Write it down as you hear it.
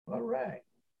right.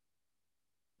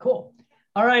 Cool.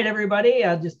 All right, everybody.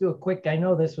 I'll just do a quick. I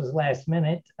know this was last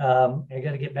minute. I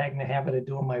got to get back in the habit of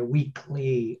doing my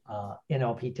weekly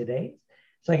NLP today.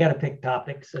 So I got to pick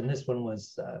topics, and this one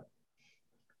was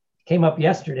came up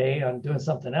yesterday on doing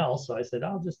something else. So I said,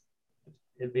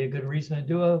 it'd be a good reason to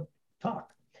do a talk.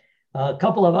 A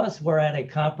couple of us were at a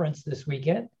conference this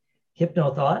weekend,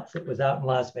 Hypno Thoughts. It was out in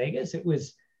Las Vegas. It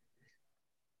was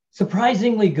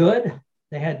surprisingly good.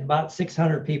 They had about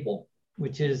 600 people,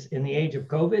 which is in the age of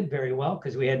COVID very well,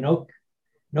 because we had no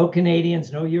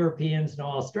Canadians, no Europeans, no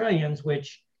Australians,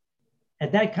 which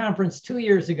at that conference 2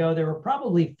 years ago, there were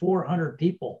probably 400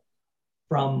 people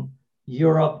from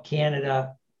Europe,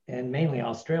 Canada, and mainly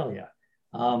Australia,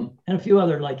 and a few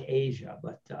other like Asia.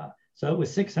 But so it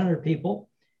was 600 people,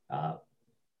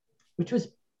 which was,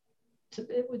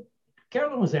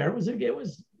 Carolyn was there.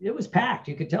 It was packed.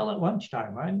 You could tell at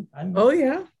lunchtime. Oh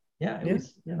yeah. Yeah, it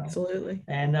was, absolutely.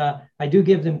 And I do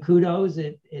give them kudos.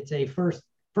 It's a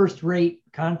first rate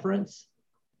conference,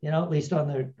 at least on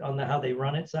the how they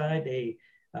run it side.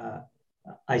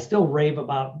 I still rave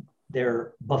about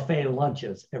their buffet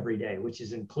lunches every day, which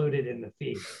is included in the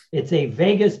fee. It's a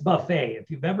Vegas buffet.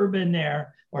 If you've ever been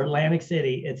there, or Atlantic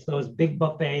City, it's those big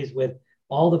buffets with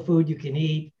all the food you can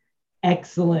eat.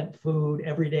 Excellent food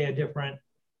every day, a different.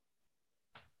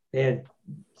 They had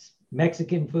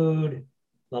Mexican food.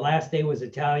 The last day was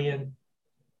Italian.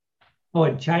 Oh,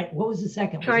 and what was the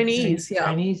second? Chinese, yeah.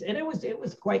 Chinese, and it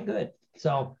was quite good.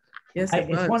 So yes,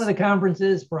 it's one of the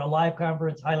conferences for a live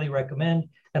conference. Highly recommend,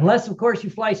 unless of course you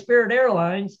fly Spirit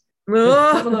Airlines.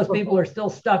 Some of those people are still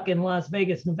stuck in Las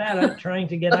Vegas, Nevada, trying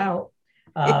to get out.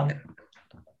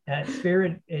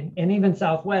 Spirit and even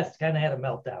Southwest kind of had a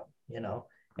meltdown,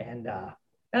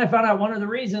 and I found out one of the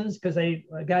reasons, because a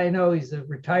guy I know, he's a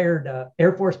retired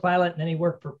Air Force pilot, and then he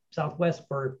worked for Southwest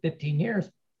for 15 years.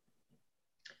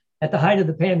 At the height of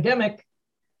the pandemic,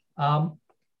 and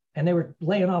they were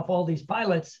laying off all these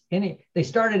pilots, and they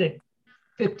started at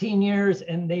 15 years,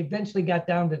 and they eventually got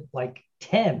down to like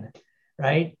 10,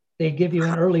 right? They give you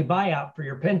an early buyout for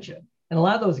your pension. And a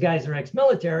lot of those guys are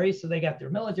ex-military, so they got their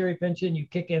military pension, you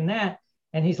kick in that.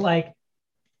 And he's like,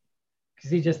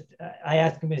 because I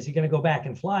asked him, is he going to go back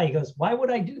and fly? He goes, why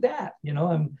would I do that?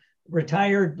 I'm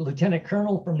retired lieutenant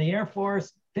colonel from the Air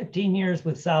Force, 15 years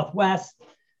with Southwest,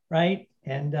 right?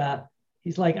 And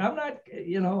he's like, I'm not,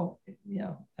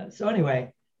 So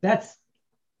anyway, that's,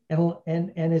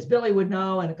 and as Billy would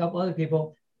know, and a couple other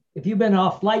people, if you've been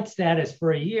off flight status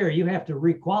for a year, you have to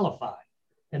requalify.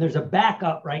 And there's a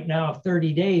backup right now of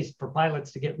 30 days for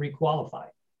pilots to get requalified.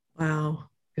 Wow.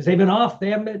 Because they've been off, they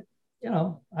haven't been,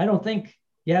 I don't think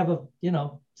you have a,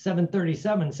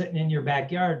 737 sitting in your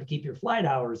backyard to keep your flight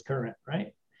hours current,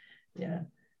 right? Yeah.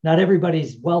 Not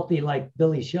everybody's wealthy like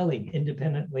Billy Schilling,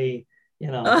 independently,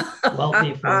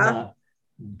 wealthy from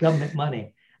government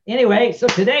money. Anyway, so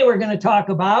today we're going to talk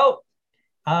about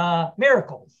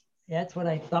miracles. That's what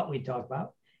I thought we'd talk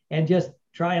about, and just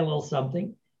try a little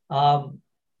something,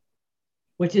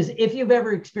 which is, if you've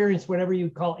ever experienced whatever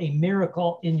you call a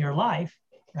miracle in your life,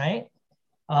 right?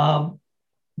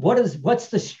 What's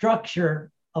the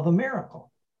structure of a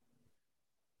miracle,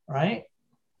 right?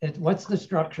 What's the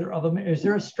structure of is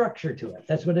there a structure to it?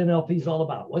 That's what NLP is all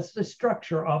about. What's the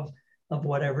structure of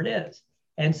whatever it is?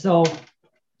 And so,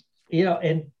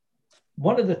 and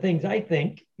one of the things I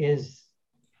think is,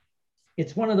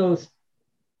 it's one of those,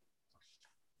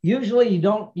 usually you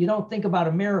don't think about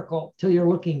a miracle till you're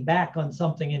looking back on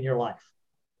something in your life,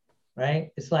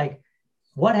 right? It's like,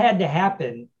 what had to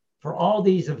happen for all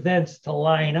these events to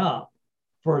line up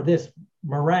for this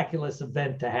miraculous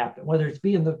event to happen, whether it's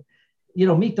being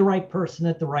meet the right person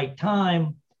at the right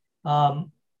time,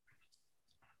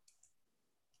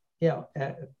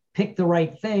 pick the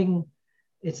right thing.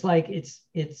 It's like, it's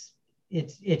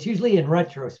usually in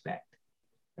retrospect,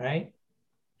 right?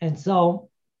 And so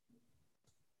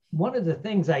one of the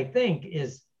things I think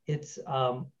is, it's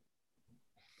when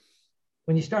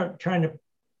you start trying to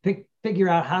figure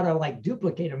out how to like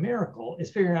duplicate a miracle,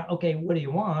 is figuring out, okay, what do you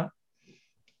want?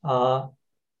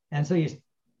 And so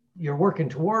you're working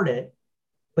toward it,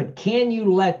 but can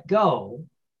you let go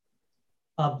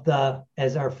of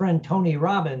as our friend Tony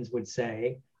Robbins would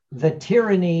say, the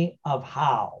tyranny of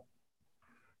how?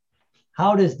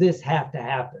 How does this have to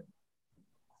happen,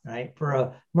 right? For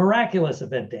a miraculous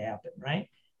event to happen, right?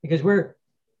 Because we're,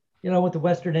 with the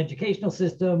Western educational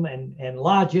system and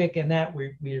logic and that,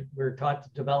 we're taught to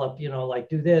develop, like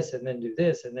do this and then do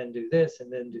this and then do this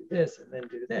and then do this and then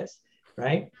do this,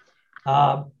 right?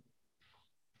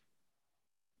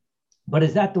 But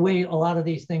is that the way a lot of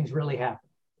these things really happen,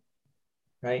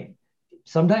 right?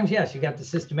 sometimes, yes, you got the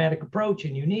systematic approach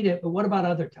and you need it, but what about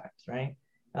other times, right?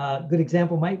 Good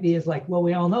example might be is like, well,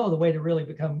 we all know the way to really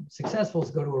become successful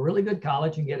is go to a really good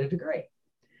college and get a degree,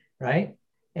 right?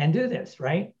 And do this,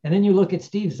 right? And then you look at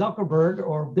Steve Zuckerberg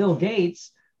or Bill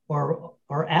Gates or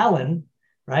Allen,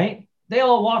 right? They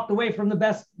all walked away from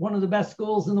one of the best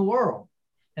schools in the world.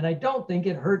 And I don't think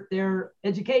it hurt their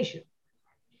education,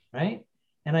 right?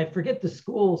 And I forget the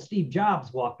school Steve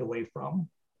Jobs walked away from,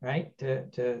 right?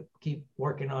 To keep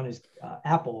working on his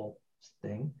Apple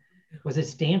thing. Was it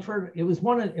Stanford? It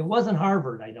wasn't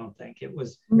Harvard, I don't think. It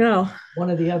was No. one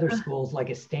of the other schools like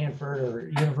a Stanford or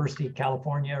University of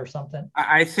California or something.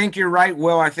 I think you're right,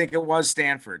 Will. I think it was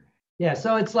Stanford. Yeah.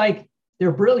 So it's like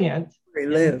they're brilliant. They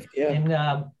lived, yeah.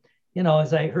 And, you know,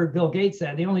 as I heard Bill Gates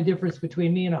say, the only difference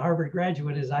between me and a Harvard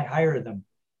graduate is I hire them,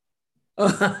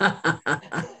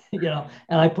 you know,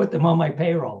 and I put them on my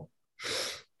payroll.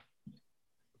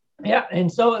 Yeah.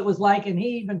 And so it was like, and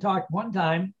he even talked one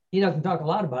time, he doesn't talk a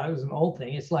lot about it. It was an old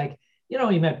thing. It's like, you know,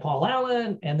 he met Paul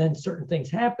Allen and then certain things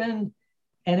happened.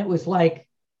 And it was like,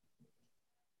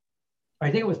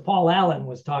 I think it was Paul Allen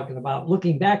was talking about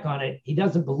looking back on it. He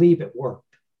doesn't believe it worked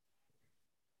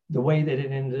the way that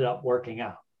it ended up working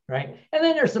out. Right. And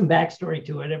then there's some backstory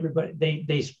to it. Everybody,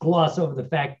 they gloss over the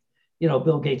fact, you know,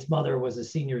 Bill Gates' mother was a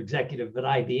senior executive at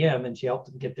IBM and she helped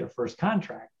them get their first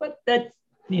contract, but that's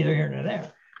neither here nor there.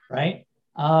 Right.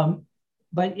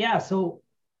 But yeah, so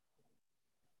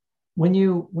when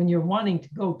you're wanting to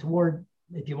go toward,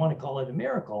 if you want to call it a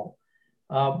miracle,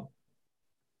 I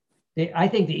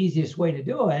think the easiest way to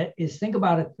do it is think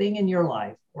about a thing in your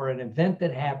life or an event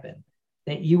that happened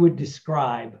that you would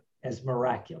describe as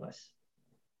miraculous.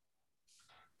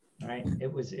 Right?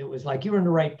 It was like you were in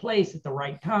the right place at the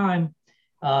right time,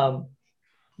 or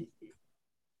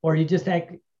you just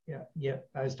had. Yeah.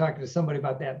 I was talking to somebody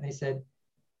about that, and they said,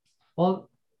 well,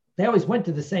 they always went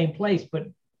to the same place, but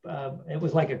it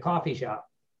was like a coffee shop.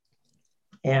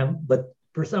 But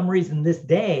for some reason this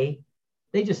day,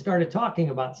 they just started talking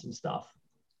about some stuff,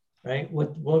 right?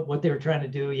 What they were trying to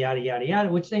do, yada, yada, yada,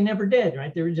 which they never did,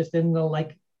 right? They were just in the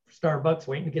like Starbucks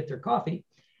waiting to get their coffee.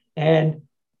 And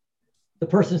the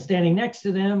person standing next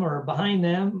to them or behind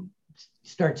them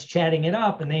starts chatting it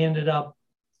up and they ended up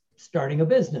starting a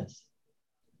business,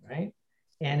 right?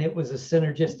 And it was a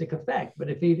synergistic effect. But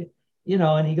if he, you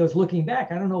know, and he goes, looking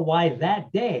back, I don't know why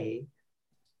that day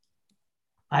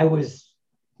I was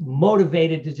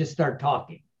motivated to just start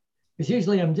talking. Because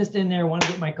usually I'm just in there, want to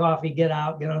get my coffee, get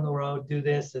out, get on the road, do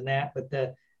this and that. But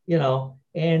you know,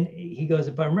 and he goes,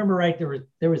 if I remember right,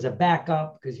 there was a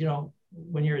backup because, you know,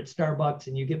 when you're at Starbucks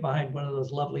and you get behind one of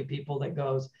those lovely people that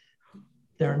goes,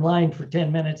 they're in line for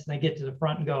 10 minutes and they get to the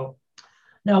front and go,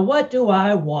 now what do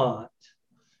I want?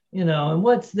 You know, and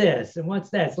what's this and what's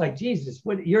that? It's like, Jesus,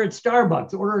 you're at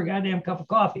Starbucks, order a goddamn cup of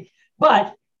coffee.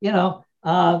 But, you know,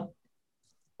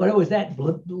 but it was that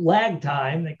lag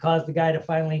time that caused the guy to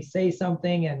finally say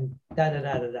something and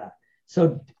da-da-da-da-da.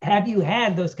 So have you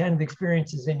had those kind of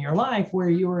experiences in your life where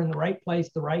you were in the right place,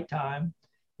 the right time,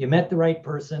 you met the right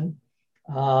person,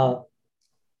 or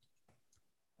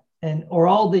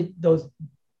all those,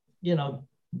 you know,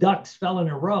 ducks fell in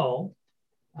a row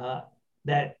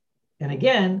and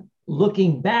again,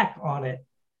 looking back on it,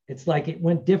 it's like it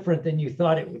went different than you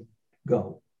thought it would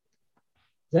go.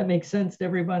 Does that make sense to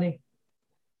everybody?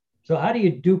 So how do you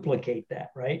duplicate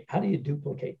that, right? How do you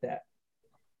duplicate that?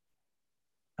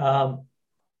 So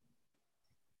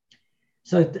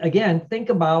again, think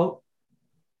about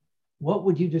what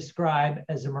would you describe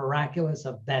as a miraculous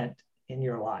event in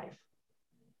your life?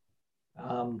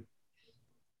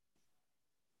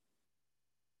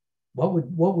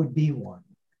 What would be one,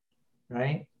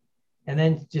 right? And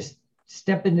then just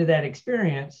step into that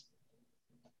experience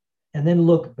and then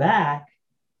look back,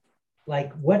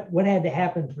 like what had to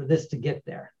happen for this to get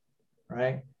there,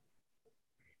 right?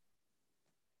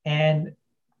 And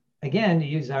again, to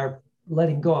use our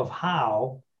letting go of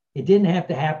how, it didn't have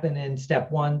to happen in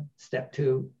step 1, step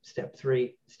 2, step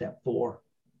 3, step 4,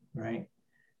 right?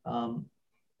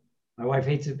 My wife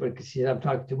hates it because I'm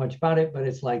talking too much about it, but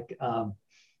it's like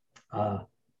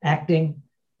acting.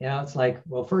 You know, it's like,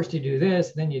 well, first you do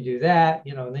this, then you do that,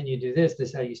 you know, and then you do this. This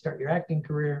is how you start your acting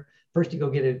career. First you go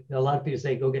get it. A lot of people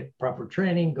say, go get proper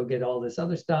training, go get all this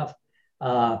other stuff,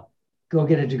 go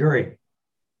get a degree,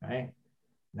 right?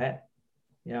 That,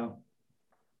 you know,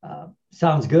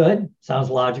 sounds good,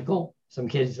 sounds logical. Some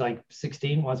kids like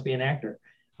 16 wants to be an actor.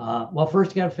 Well,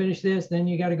 first you got to finish this, then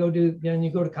you got to go then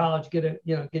you go to college,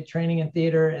 get training in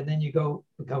theater, and then you go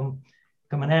become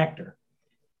an actor.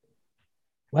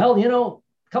 Well, you know,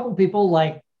 a couple of people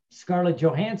like Scarlett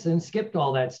Johansson skipped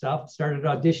all that stuff, started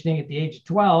auditioning at the age of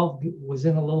 12, was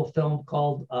in a little film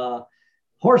called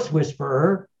Horse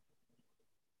Whisperer.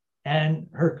 And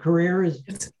her career is,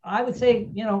 I would say,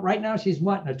 right now she's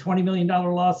what, in a $20 million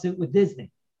lawsuit with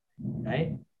Disney,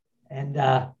 right? And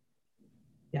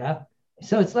yeah,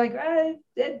 so it's like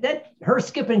that her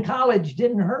skipping college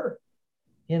didn't hurt,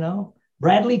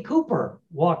 Bradley Cooper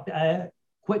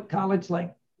quit college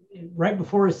like right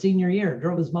before his senior year,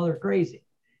 drove his mother crazy,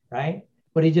 right?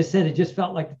 But he just said it just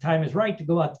felt like the time is right to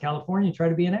go out to California and try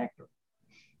to be an actor,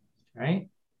 right?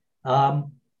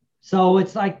 So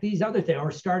it's like these other things,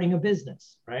 or starting a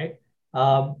business, right?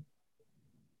 What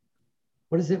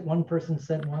is it? One person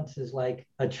said once is like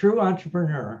a true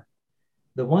entrepreneur,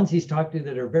 the ones he's talked to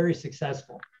that are very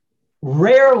successful,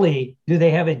 rarely do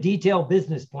they have a detailed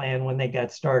business plan when they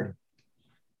got started,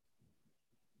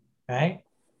 right?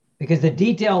 Because the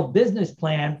detailed business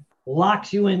plan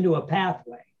locks you into a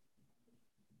pathway.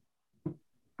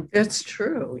 That's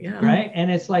true. Yeah. Right. And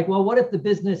it's like, well, what if the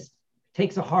business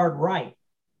takes a hard right?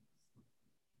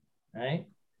 Right.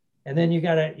 And then you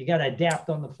gotta adapt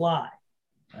on the fly.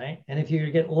 Right. And if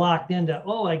you get locked into,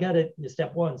 I got it,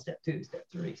 step 1, step 2, step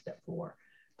 3, step 4.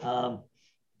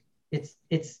 It's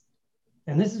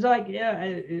and this is like,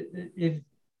 it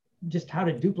just how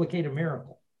to duplicate a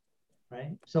miracle.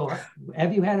 Right. So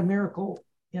have you had a miracle,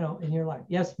 in your life?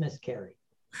 Yes, Miss Carrie.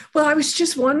 Well, I was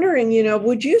just wondering,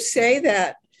 would you say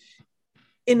that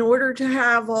in order to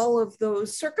have all of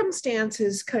those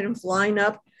circumstances kind of line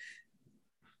up,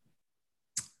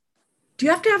 do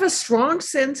you have to have a strong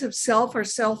sense of self or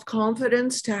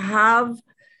self-confidence to have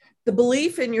the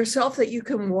belief in yourself that you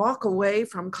can walk away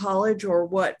from college or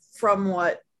what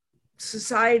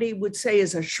society would say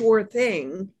is a sure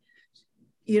thing,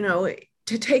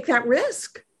 to take that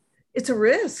risk? It's a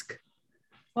risk.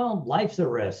 Well, life's a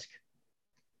risk.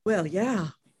 Well, yeah,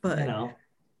 but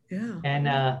yeah. And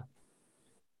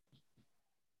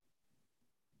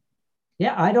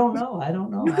I don't know.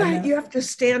 You have to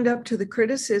stand up to the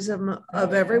criticism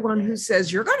of everyone who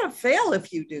says you're going to fail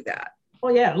if you do that.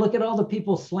 Well, yeah. Look at all the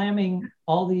people slamming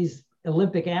all these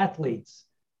Olympic athletes,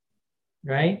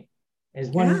 right? As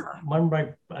a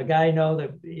guy I know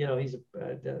that he's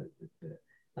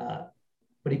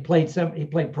but he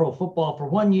played pro football for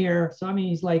 1 year. So I mean,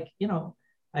 he's like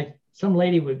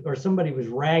somebody was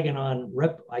ragging on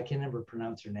I can never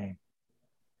pronounce her name.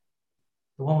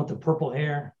 The one with the purple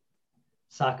hair.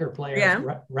 Soccer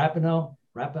player, Rapinoe.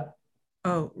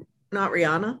 Oh, not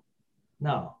Rihanna?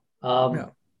 No.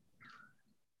 No.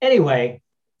 Anyway.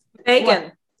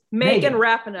 Megan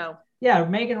Rapinoe. Yeah,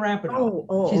 Megan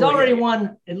Rapinoe. She's already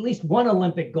won at least one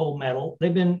Olympic gold medal.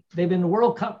 They've been the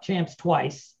World Cup champs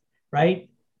twice, right?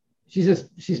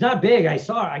 She's not big.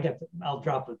 I'll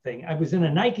drop the thing. I was in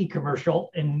a Nike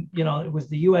commercial, and it was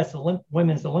the U.S.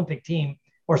 women's Olympic team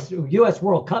or U.S.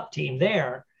 World Cup team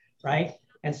there, right?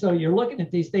 And so you're looking at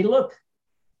these, they look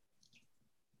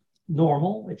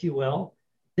normal, if you will.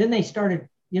 Then they started,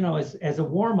 as a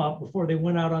warm up before they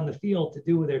went out on the field to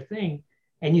do their thing.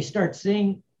 And you start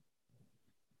seeing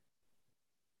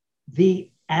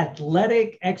the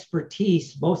athletic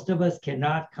expertise most of us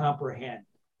cannot comprehend.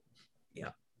 Yeah.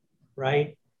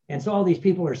 Right. And so all these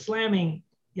people are slamming,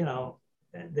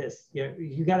 this.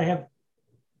 You got to have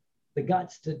the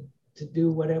guts to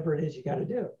do whatever it is you got to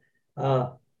do.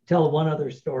 Tell one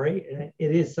other story, and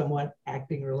it is somewhat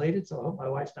acting related, so I hope my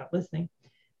wife's not listening.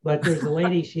 But there's a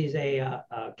lady, she's a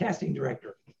casting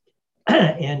director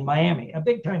in Miami, a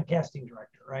big time casting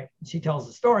director, right? And she tells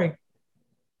the story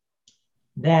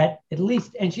that at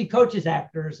least, and she coaches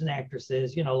actors and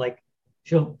actresses, like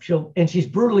she'll, and she's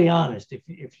brutally honest.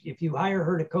 If you hire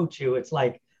her to coach you, it's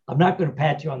like, I'm not going to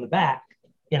pat you on the back,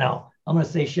 I'm going to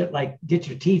say shit like, get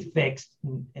your teeth fixed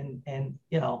and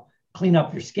clean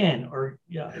up your skin, or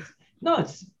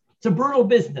it's a brutal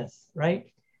business,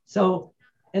 right? So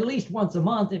at least once a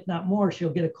month, if not more, she'll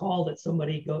get a call that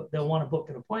they'll want to book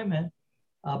an appointment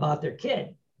about their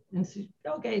kid. And she,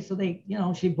 okay, so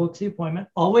she books the appointment,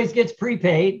 always gets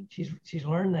prepaid. She's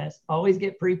learned this, always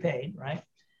get prepaid, right?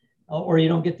 Or you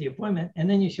don't get the appointment, and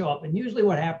then you show up. And usually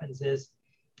what happens is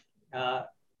the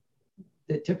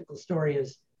typical story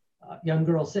is a young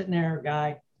girl sitting there,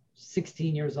 guy,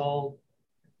 16 years old,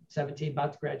 17,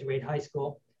 about to graduate high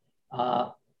school,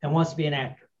 and wants to be an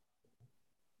actor.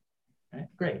 Right?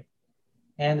 Great.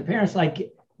 And the parents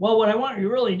like, well, what I want you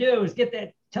to really do is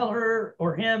tell her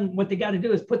or him what they got to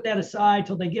do is put that aside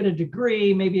till they get a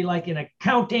degree, maybe like in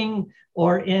accounting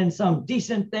or in some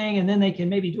decent thing, and then they can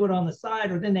maybe do it on the side,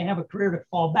 or then they have a career to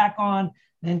fall back on,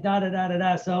 and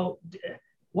So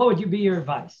what would be your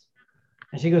advice?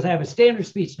 And she goes, I have a standard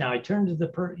speech now. I turn to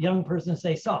the young person and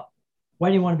say, so why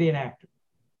do you want to be an actor?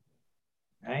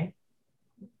 Right?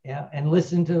 Yeah. And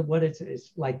listen to what it's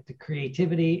like, the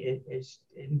creativity.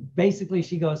 And basically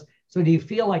she goes, so do you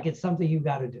feel like it's something you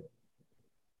got to do?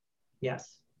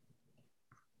 Yes.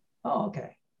 Oh,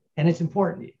 okay. And it's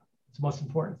important to you. It's the most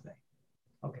important thing.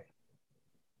 Okay.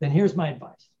 Then here's my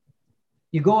advice.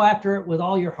 You go after it with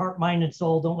all your heart, mind, and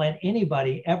soul. Don't let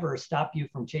anybody ever stop you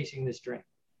from chasing this dream.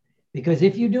 Because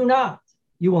if you do not,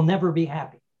 you will never be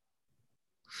happy.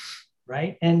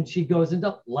 Right? And she goes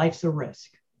into life's a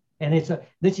risk. And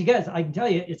you guys, I can tell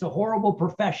you, it's a horrible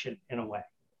profession in a way.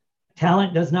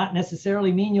 Talent does not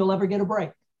necessarily mean you'll ever get a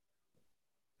break.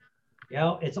 You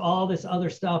know, it's all this other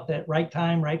stuff, that right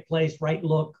time, right place, right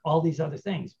look, all these other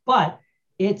things. But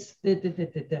it's,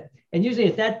 and usually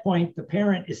at that point, the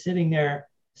parent is sitting there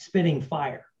spitting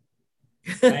fire,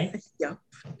 right? Yeah.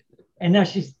 And now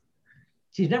she's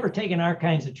never taken our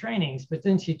kinds of trainings, but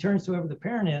then she turns to whoever the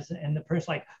parent is, and the parent's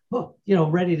like, oh, you know,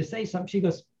 ready to say something. She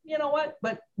goes, you know what?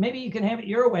 But maybe you can have it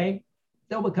your way.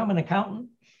 They'll become an accountant,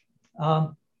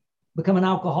 become an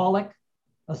alcoholic,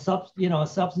 a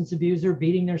substance abuser,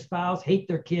 beating their spouse, hate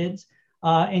their kids,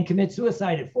 and commit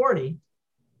suicide at 40.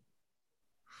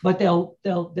 But they'll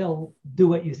do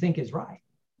what you think is right.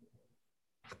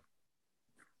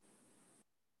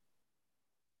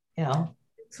 You know,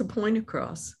 it's a point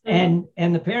across. And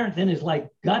the parent then is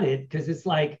like gutted, because it's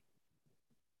like,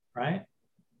 right?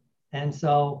 And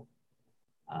so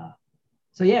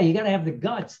yeah, you got to have the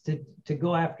guts to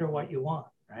go after what you want,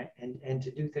 right? And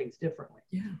to do things differently.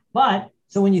 Yeah. But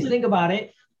so when you think about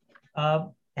it,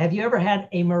 have you ever had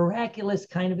a miraculous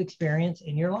kind of experience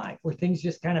in your life where things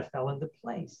just kind of fell into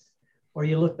place? Or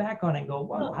you look back on it and go,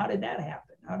 wow, how did that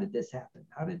happen? How did this happen?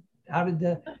 How did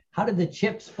the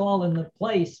chips fall into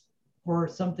place for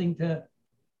something to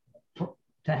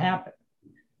happen?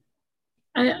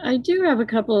 I do have a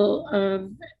couple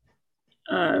of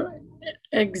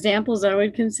examples I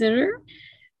would consider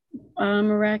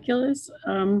miraculous.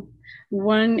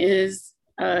 One is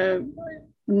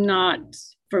not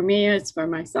for me, it's for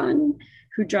my son,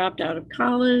 who dropped out of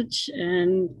college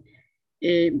and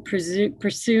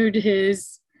pursued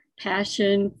his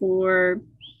passion for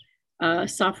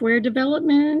software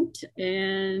development,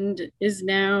 and is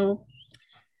now,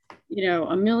 you know,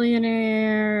 a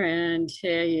millionaire. And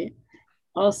he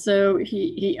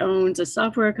owns a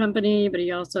software company, but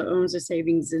he also owns a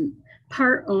savings and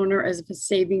part owner as a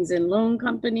savings and loan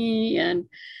company. And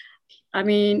I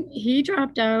mean, he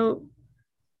dropped out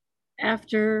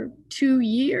after 2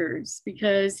 years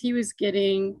because he was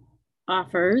getting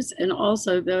offers, and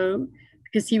also though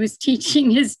because he was teaching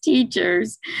his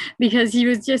teachers, because he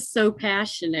was just so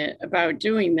passionate about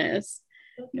doing this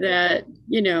that,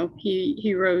 you know,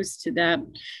 he rose to that.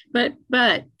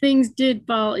 But things did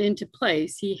fall into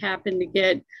place. He happened to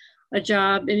get a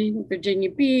job in Virginia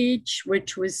Beach,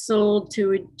 which was sold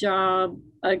to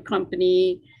a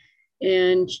company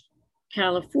in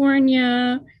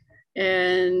California,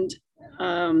 and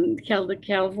the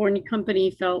California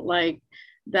company felt like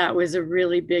that was a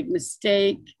really big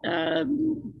mistake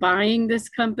buying this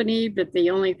company, but the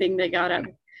only thing they got a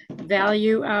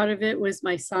value out of it was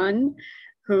my son,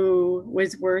 who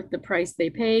was worth the price they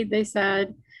paid, they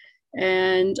said.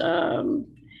 And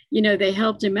you know, they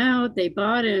helped him out. They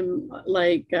bought him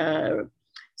like a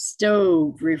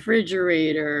stove,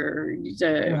 refrigerator,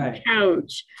 Right.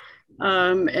 couch.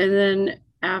 And then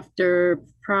after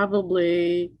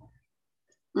probably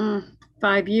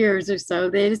 5 years or so,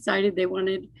 they decided they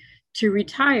wanted to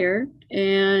retire,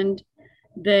 and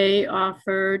they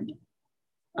offered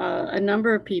a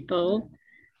number of people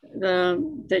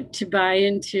that to buy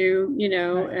into, you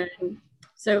know. Right. And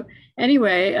so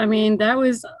anyway, I mean, that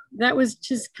was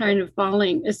just kind of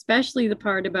falling, especially the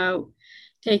part about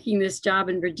taking this job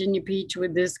in Virginia Beach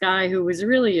with this guy who was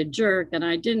really a jerk, and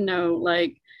I didn't know,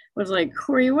 like, was like,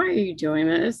 Corey, why are you doing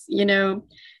this, you know?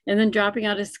 And then dropping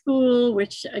out of school,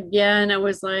 which again, I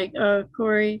was like, oh,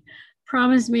 Corey,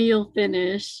 promise me you'll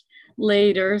finish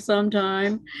later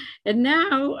sometime. And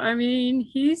now, I mean,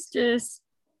 he's just.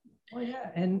 Well, yeah,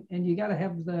 and you got to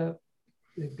have the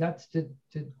guts to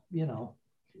you know.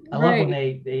 I love Right.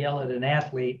 when they yell at an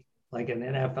athlete, like an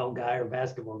NFL guy or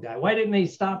basketball guy. Why didn't they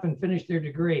stop and finish their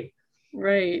degree?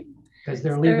 Right. Because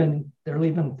they're leaving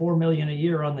 $4 million a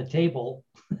year on the table.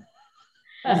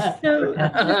 So,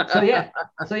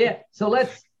 So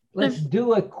let's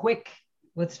do a quick.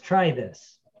 Let's try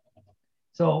this.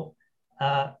 So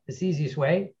it's the easiest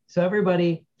way. So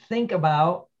everybody, think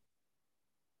about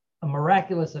a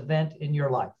miraculous event in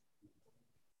your life.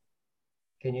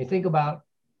 Can you think about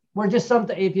We're just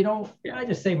something, if you don't, Yeah. I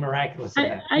just say miraculous I,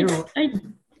 event. I, You're-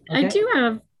 I okay? do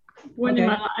have one in Okay.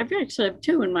 my life. I actually have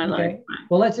two in my life. Okay.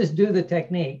 Well, let's just do the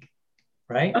technique,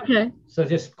 right? Okay. So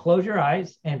just close your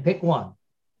eyes and pick one.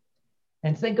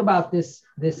 And think about this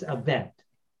event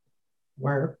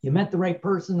where you met the right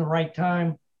person, the right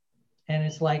time, and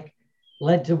it's like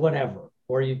led to whatever,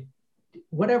 or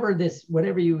whatever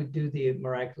you would do the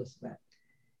miraculous event.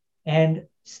 And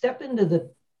step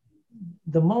into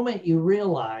the moment you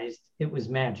realized it was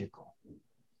magical.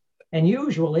 And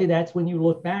usually that's when you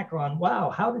look back on, wow,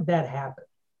 how did that happen?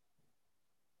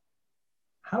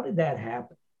 How did that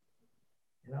happen?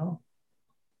 You know?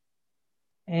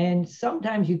 And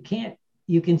sometimes you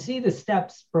can see the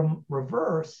steps from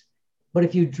reverse, but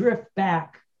if you drift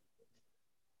back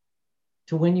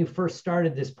to when you first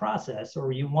started this process,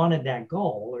 or you wanted that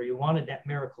goal, or you wanted that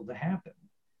miracle to happen,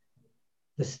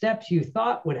 the steps you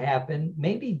thought would happen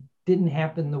maybe didn't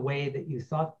happen the way that you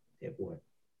thought it would.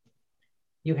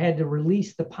 You had to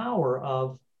release the power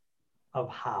of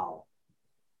how.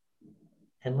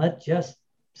 And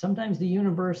sometimes the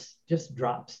universe just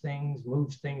drops things,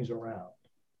 moves things around.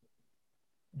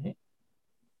 Okay?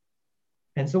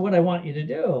 And so what I want you to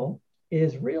do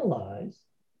is realize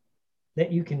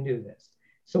that you can do this.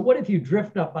 So what if you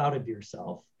drift up out of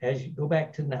yourself as you go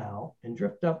back to now and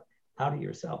drift up out of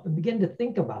yourself and begin to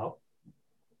think about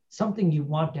something you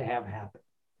want to have happen.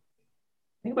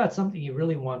 Think about something you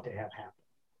really want to have happen.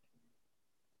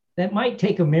 That might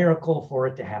take a miracle for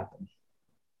it to happen,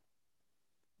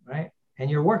 right? And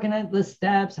you're working at the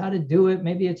steps, how to do it.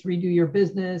 Maybe it's redo your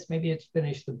business. Maybe it's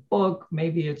finish the book.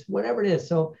 Maybe it's whatever it is.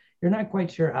 So you're not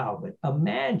quite sure how, but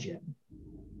imagine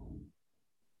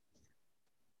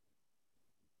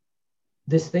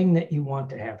this thing that you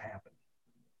want to have happen.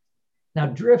 Now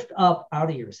drift up out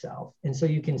of yourself. And so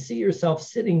you can see yourself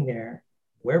sitting there,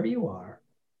 wherever you are,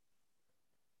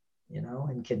 you know,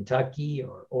 in Kentucky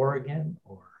or Oregon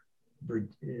or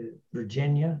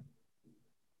Virginia.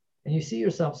 And you see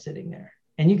yourself sitting there.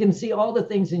 And you can see all the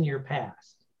things in your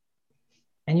past.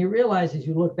 And you realize as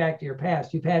you look back to your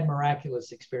past, you've had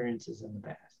miraculous experiences in the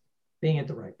past. Being at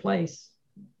the right place,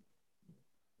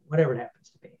 whatever it happens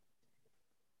to be.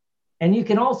 And you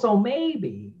can also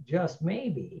maybe, just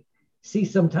maybe, see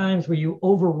some times where you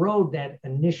overrode that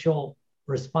initial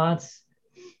response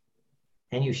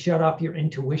and you shut off your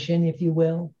intuition, if you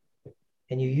will,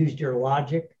 and you used your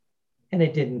logic and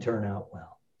it didn't turn out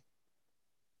well.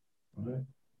 Okay.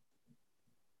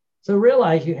 So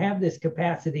realize you have this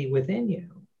capacity within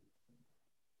you.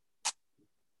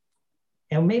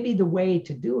 And maybe the way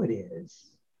to do it is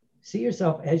see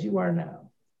yourself as you are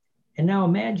now. And now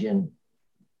imagine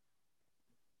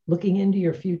looking into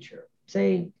your future,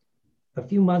 say a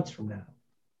few months from now.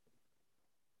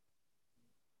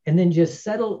 And then just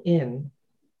settle in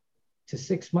to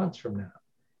 6 months from now,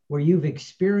 where you've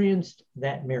experienced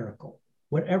that miracle,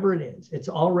 whatever it is. It's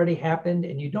already happened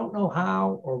and you don't know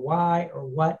how or why or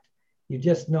what, you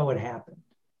just know it happened.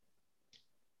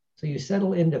 So you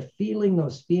settle into feeling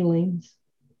those feelings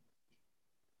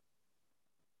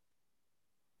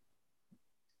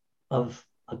of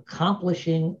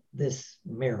accomplishing this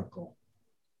miracle.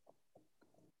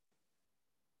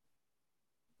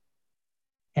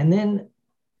 And then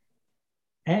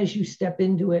as you step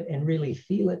into it and really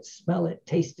feel it, smell it,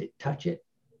 taste it, touch it,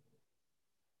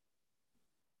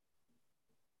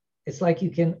 it's like you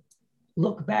can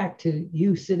look back to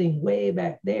you sitting way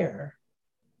back there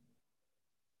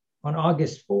on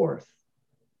August 4th,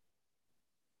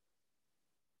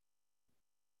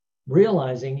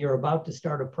 realizing you're about to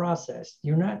start a process.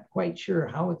 You're not quite sure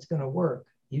how it's going to work.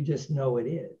 You just know it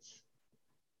is.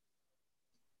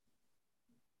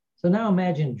 So now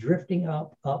imagine drifting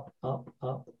up, up, up,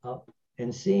 up, up,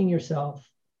 and seeing yourself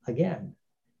again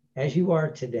as you are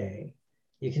today.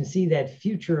 You can see that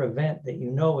future event that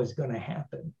you know is going to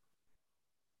happen.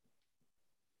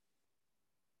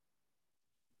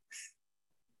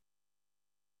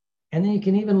 And then you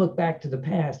can even look back to the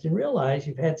past and realize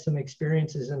you've had some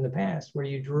experiences in the past where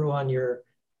you drew on your,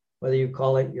 whether you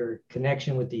call it your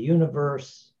connection with the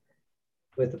universe,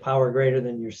 with the power greater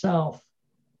than yourself,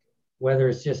 whether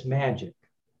it's just magic.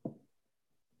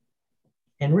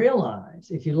 And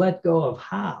realize if you let go of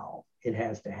how it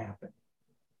has to happen,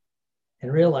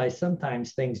 and realize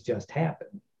sometimes things just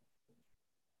happen,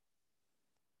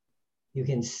 you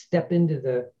can step into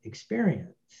the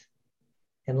experience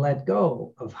and let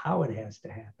go of how it has to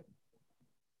happen.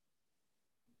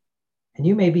 And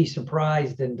you may be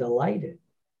surprised and delighted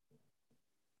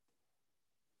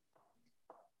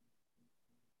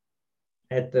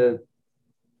at the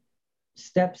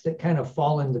steps that kind of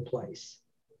fall into place,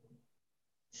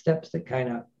 steps that kind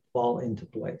of fall into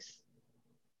place.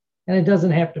 And it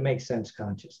doesn't have to make sense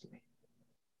consciously.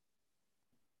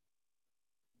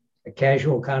 A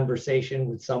casual conversation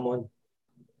with someone,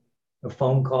 a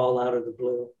phone call out of the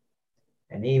blue,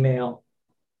 an email,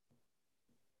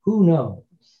 who knows?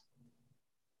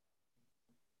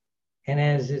 And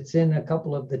as it's in a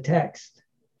couple of the texts,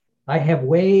 I have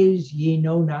ways ye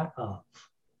know not of.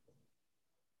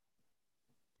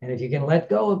 And if you can let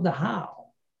go of the how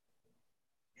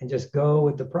and just go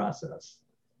with the process,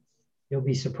 you'll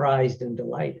be surprised and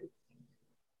delighted.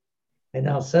 And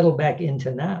now settle back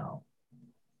into now.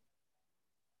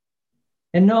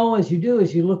 And know as you do,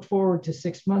 as you look forward to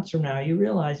 6 months from now, you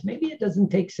realize maybe it doesn't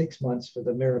take 6 months for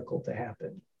the miracle to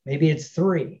happen. Maybe it's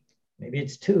 3, maybe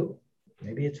it's 2,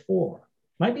 maybe it's 4.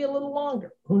 Might be a little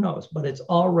longer, who knows, but it's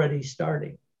already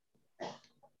starting.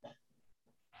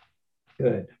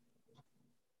 Good.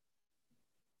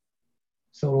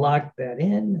 So lock that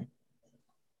in.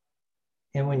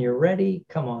 And when you're ready,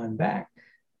 come on back.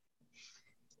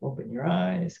 Open your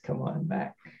eyes, come on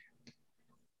back.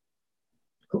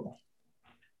 Cool.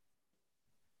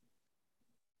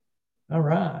 All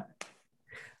right.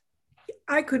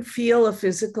 I could feel a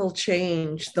physical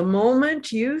change. The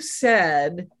moment you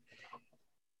said,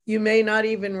 you may not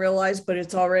even realize, but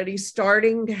it's already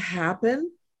starting to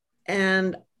happen.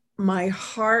 And my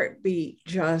heartbeat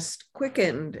just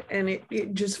quickened and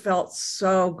it just felt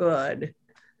so good.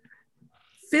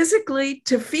 Physically,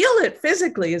 to feel it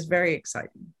physically is very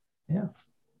exciting. Yeah.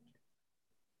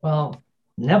 Well,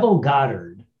 Neville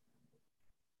Goddard,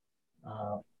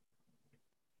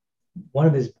 one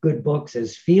of his good books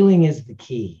is Feeling is the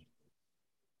Key.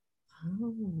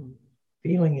 Oh,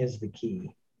 Feeling is the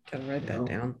key. gotta write that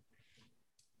down.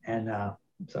 And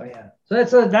so, yeah.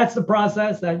 So that's the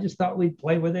process. I just thought we'd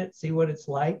play with it, see what it's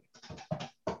like,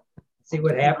 see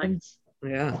what happens.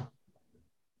 Yeah.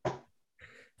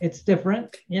 It's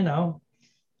different, you know.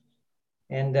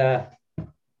 And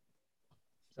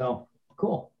so,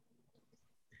 cool.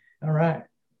 All right.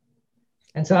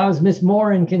 And so how's Miss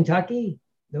Moore in Kentucky?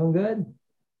 Doing good?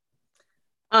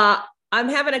 I'm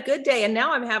having a good day, and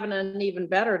now I'm having an even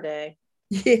better day.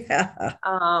 Yeah.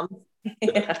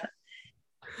 Yeah.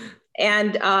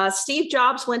 And Steve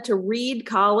Jobs went to Reed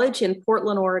College in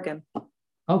Portland, Oregon.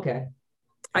 Okay.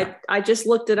 I just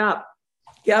looked it up.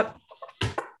 Yep.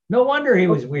 No wonder he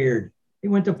was weird. He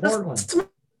went to Portland.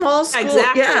 Small school.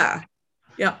 Exactly. Yeah.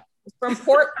 Yeah.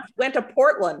 Went to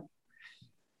Portland.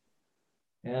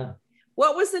 Yeah.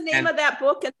 What was the name And- of that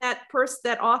book and that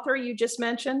author you just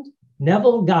mentioned?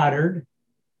 Neville Goddard.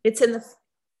 It's in the.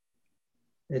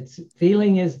 It's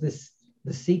Feeling is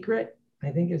the Secret, I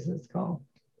think is what it's called.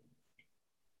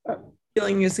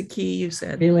 Feeling is the key, you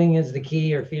said. Feeling is the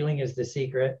key, or feeling is the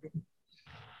secret.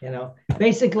 You know,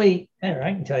 basically, I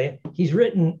can tell you, he's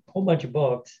written a whole bunch of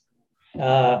books.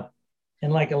 And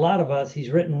like a lot of us,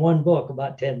 he's written one book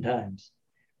about 10 times.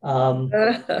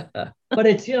 But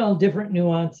it's, you know, different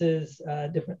nuances,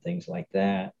 different things like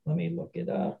that. Let me look it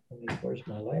up. Where's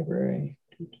my library?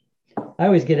 I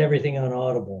always get everything on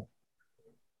Audible.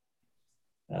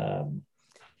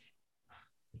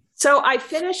 So I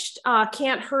finished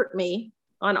Can't Hurt Me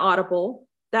on Audible.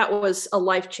 That was a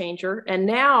life changer. And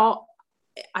now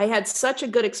I had such a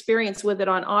good experience with it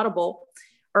on Audible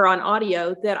or on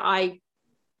audio that I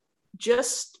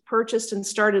just purchased and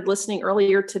started listening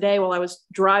earlier today while I was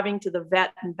driving to the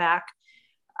vet and back.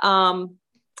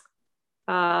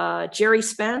 Jerry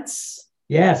Spence.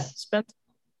 Yes. Spence.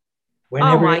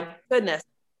 Whenever, Oh my goodness.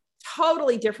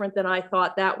 Totally different than I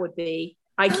thought that would be.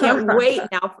 I can't wait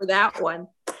now for that one.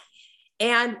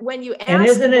 And when you ask, and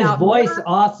isn't his voice Miller,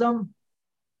 awesome?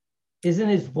 Isn't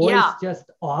his voice Yeah. just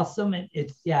awesome? And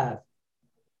it's, yeah.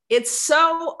 it's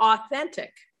so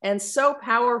authentic and so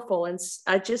powerful, and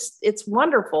it's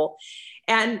wonderful.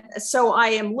 And so I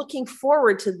am looking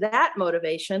forward to that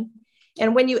motivation.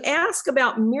 And when you ask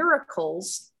about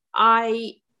miracles,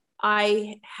 I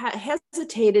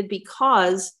hesitated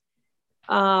because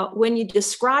when you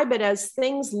describe it as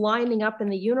things lining up in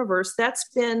the universe, that's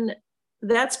been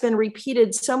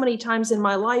repeated so many times in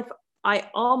my life. I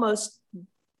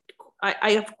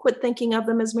have quit thinking of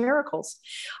them as miracles.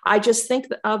 I just think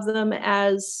of them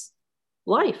as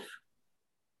life.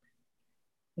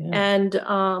 Yeah. And the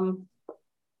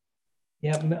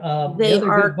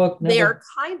other good book, they are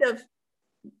kind of,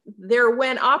 they're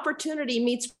when opportunity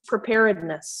meets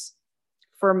preparedness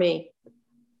for me.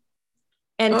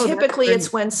 And typically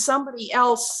it's when somebody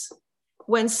else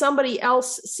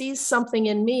sees something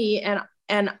in me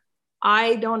and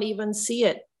I don't even see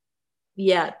it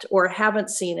yet or haven't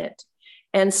seen it.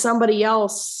 And somebody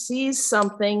else sees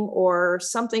something or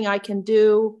something I can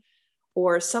do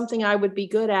or something I would be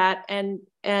good at, and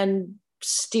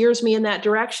steers me in that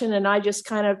direction. And I just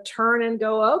kind of turn and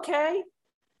go, okay.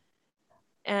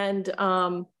 And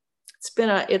it's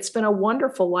been a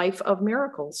wonderful life of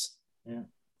miracles. Yeah.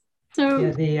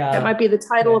 So that might be the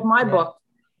title of my book.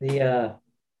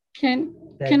 can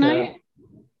I?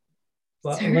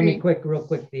 Well, Sorry. let me real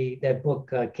quick. That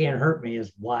book Can't Hurt Me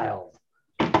is wild.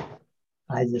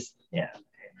 I just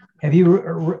Have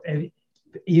you?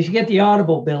 You should get the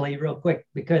Audible, Billy, real quick,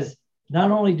 because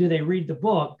not only do they read the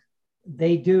book,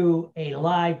 they do a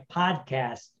live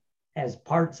podcast as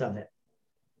parts of it.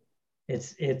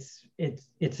 It's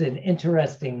an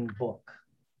interesting book.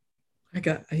 I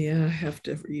have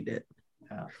to read it.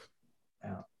 Yeah.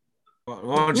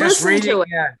 Well, just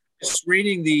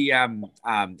reading the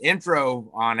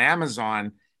intro on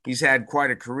Amazon, he's had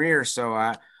quite a career. So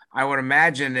I would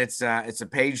imagine it's a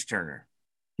page turner.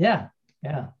 Yeah.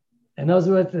 And those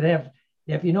are what they have.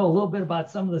 If you know a little bit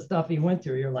about some of the stuff he went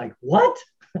through, you're like, what?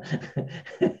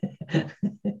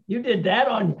 You did that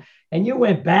and you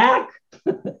went back?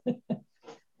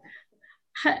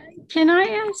 Can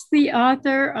I ask the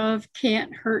author of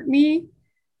Can't Hurt Me?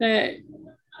 Is it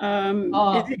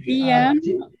EM?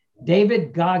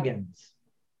 David Goggins.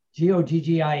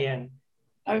 Goggin.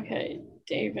 Okay,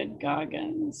 David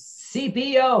Goggins.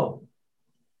 CPO.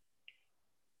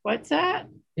 What's that?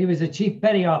 He was a chief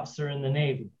petty officer in the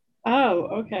Navy.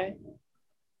 Oh, okay.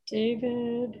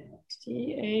 David,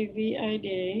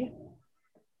 David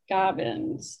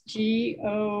Goggins.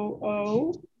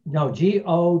 G-O-O? No,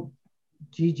 Goggins.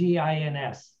 G-O-G.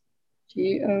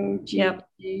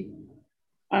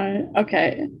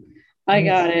 Okay, I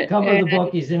got it. Cover of the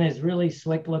book, he's in his really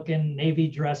slick looking Navy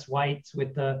dress whites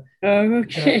with the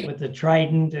with the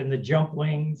trident and the jump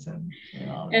wings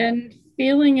and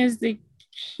feeling is the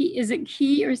key. Is it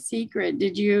key or secret?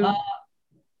 Did you?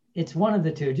 It's one of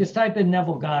the two. Just type in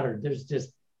Neville Goddard. There's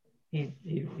just he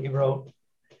wrote.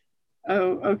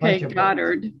 Oh, okay,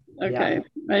 Goddard. Okay,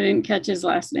 yeah. I didn't catch his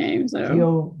last name.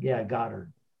 So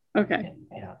Goddard. Okay,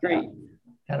 great.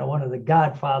 Kind of one of the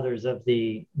godfathers of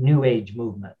the New Age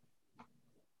movement.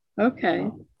 Okay,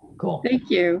 cool. Thank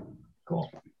you.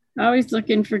 Cool. Always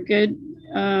looking for good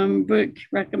book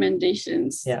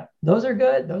recommendations. Yeah, those are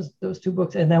good. Those two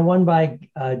books, and then one by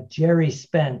Jerry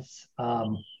Spence.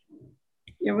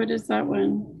 What is that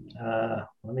one?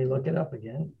 Let me look it up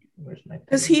again. Where's my pen?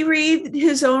 Does he read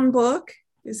his own book?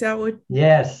 Is that what?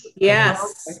 Yes.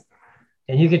 Yes.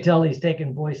 And you could tell he's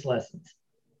taking voice lessons.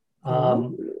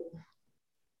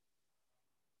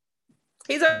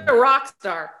 He's a rock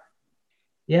star.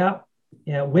 Yeah.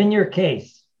 Win your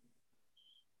case.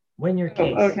 Win your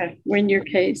case. Oh, okay. Win your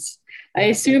case. I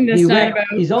assume that's not about.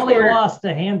 He's only lost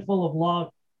a handful of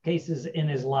law cases in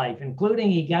his life, including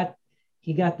he got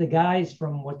the guys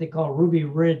from what they call Ruby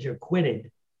Ridge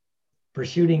acquitted for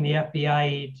shooting the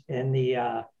FBI and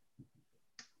the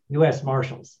U.S.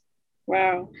 Marshals.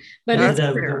 Wow. But it's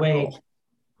the way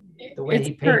it's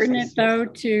he pertinent though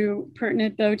to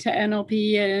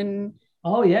NLP and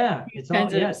oh yeah, it's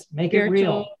all yes. Make it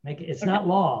real. Make it. It's not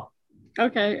law.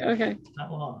 Okay. It's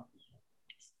not law.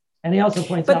 And he also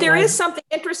points out. But there is something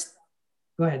interesting.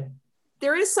 Go ahead.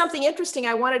 There is something interesting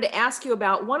I wanted to ask you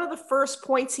about. One of the first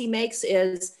points he makes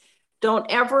is don't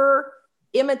ever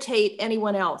imitate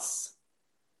anyone else.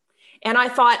 And I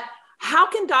thought, how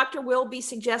can Dr. Will be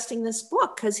suggesting this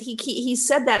book? Because he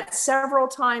said that several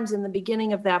times in the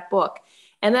beginning of that book.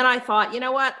 And then I thought, you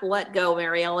know what? Let go,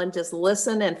 Mary Ellen. Just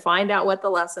listen and find out what the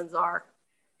lessons are.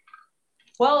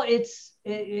 Well,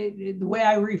 the way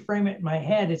I reframe it in my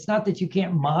head, it's not that you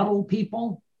can't model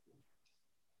people,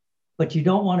 but you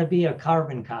don't want to be a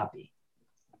carbon copy.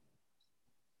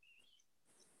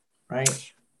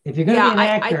 Right? If you're going to be an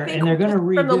actor and they're going to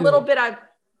redo. From the little bit I've.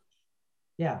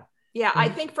 Yeah. Yeah, I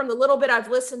think from the little bit I've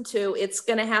listened to, it's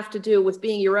going to have to do with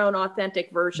being your own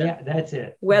authentic version. Yeah, that's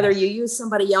it. Whether you use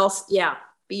somebody else,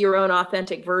 be your own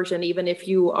authentic version, even if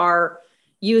you are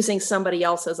using somebody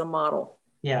else as a model.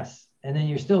 Yes, and then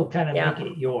you're still kind of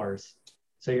making it yours,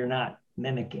 so you're not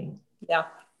mimicking. Yeah.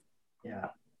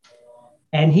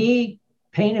 And he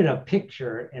painted a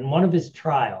picture in one of his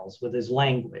trials with his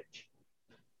language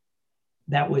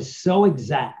that was so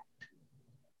exact.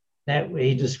 That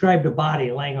he described a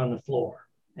body laying on the floor,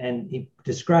 and he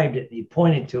described it. And he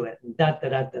pointed to it, and da.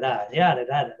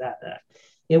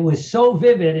 It was so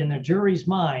vivid in the jury's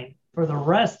mind for the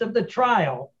rest of the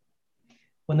trial.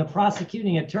 When the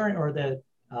prosecuting attorney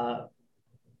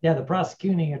the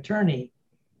prosecuting attorney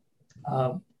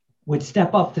would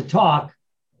step up to talk,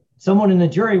 someone in the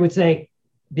jury would say,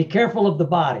 "Be careful of the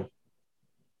body,"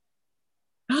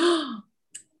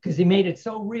 because he made it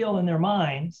so real in their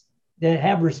minds to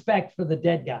have respect for the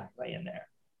dead guy laying there,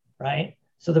 right?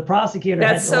 So the prosecutor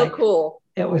That's so cool.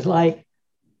 It was like,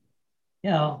 you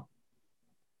know,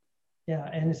 yeah,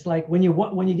 and it's like when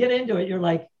you get into it, you're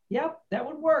like, yep, that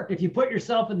would work. If you put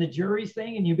yourself in the jury's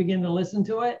thing and you begin to listen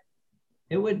to it,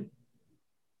 it would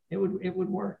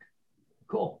work.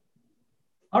 Cool.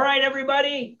 All right,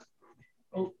 everybody.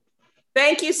 Oh.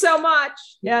 Thank you so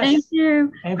much. Yes. Thank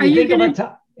you. Are you going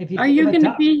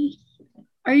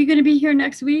to be here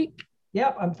next week?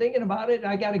 Yep, I'm thinking about it.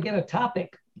 I got to get a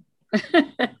topic.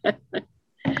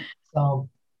 So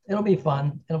it'll be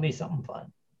fun. It'll be something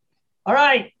fun. All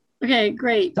right. Okay,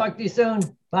 great. Talk to you soon.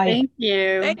 Bye. Thank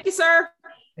you. Thank you, sir.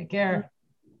 Take care.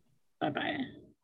 Bye-bye.